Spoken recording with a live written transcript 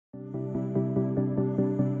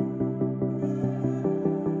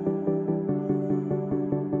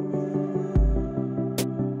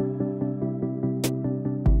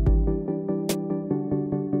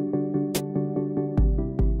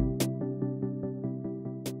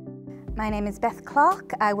My name is Beth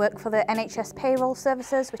Clark. I work for the NHS Payroll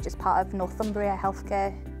Services, which is part of Northumbria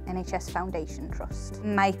Healthcare NHS Foundation Trust.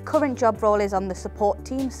 My current job role is on the support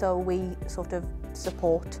team, so we sort of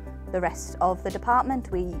support the rest of the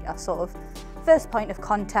department. We are sort of first point of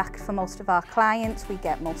contact for most of our clients. We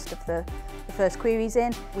get most of the first queries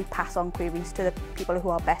in. We pass on queries to the people who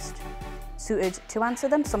are best suited to answer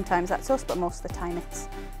them. Sometimes that's us, but most of the time it's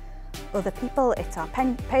other people. It's our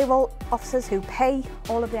payroll officers who pay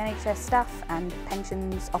all of the NHS staff and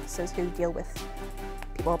pensions officers who deal with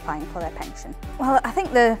people applying for their pension. Well, I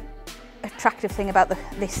think the attractive thing about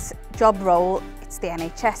this job role, it's the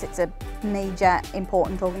NHS. It's a major,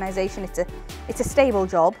 important organisation. It's a stable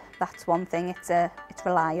job. That's one thing. It's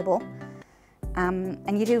reliable,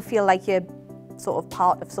 and you do feel like you're sort of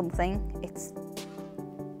part of something.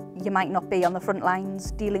 You might not be on the front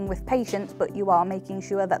lines dealing with patients, but you are making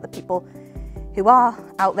sure that the people who are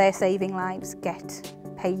out there saving lives get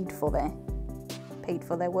paid for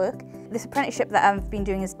their work. This apprenticeship that I've been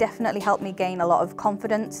doing has definitely helped me gain a lot of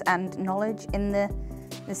confidence and knowledge in the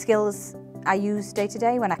skills I use day to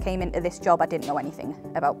day. When I came into this job, I didn't know anything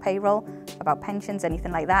about payroll, about pensions,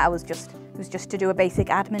 anything like that. It was just to do a basic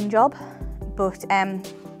admin job. But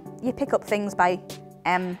you pick up things by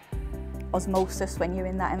osmosis when you're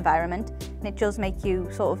in that environment, and it does make you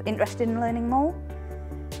sort of interested in learning more.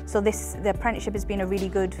 So the apprenticeship has been a really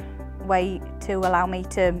good way to allow me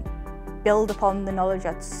to build upon the knowledge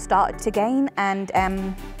I'd started to gain,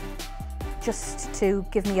 and just to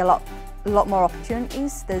give me a lot more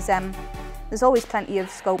opportunities. There's always plenty of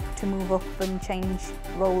scope to move up and change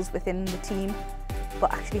roles within the team,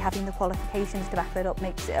 but actually having the qualifications to back that up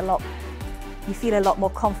makes it you feel a lot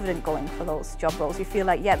more confident going for those job roles. You feel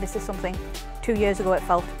like, yeah, this is something 2 years ago it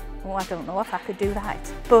felt, oh, I don't know if I could do that.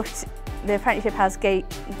 But the apprenticeship has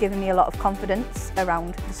given me a lot of confidence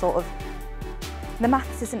around the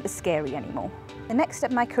maths isn't as scary anymore. The next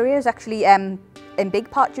step in my career is actually in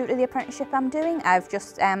big part due to the apprenticeship I'm doing. I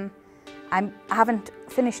haven't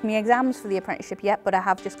finished my exams for the apprenticeship yet, but I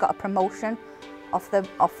have just got a promotion off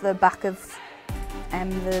the back of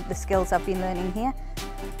the skills I've been learning here.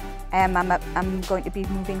 I'm going to be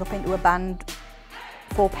moving up into a band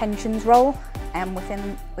 4 pensions role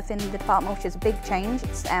within the department, which is a big change.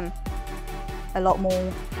 It's a lot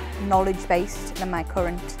more knowledge based than my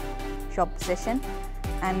current job position,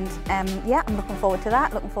 and yeah, I'm looking forward to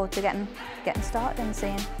that. Looking forward to getting started and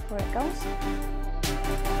seeing where it goes.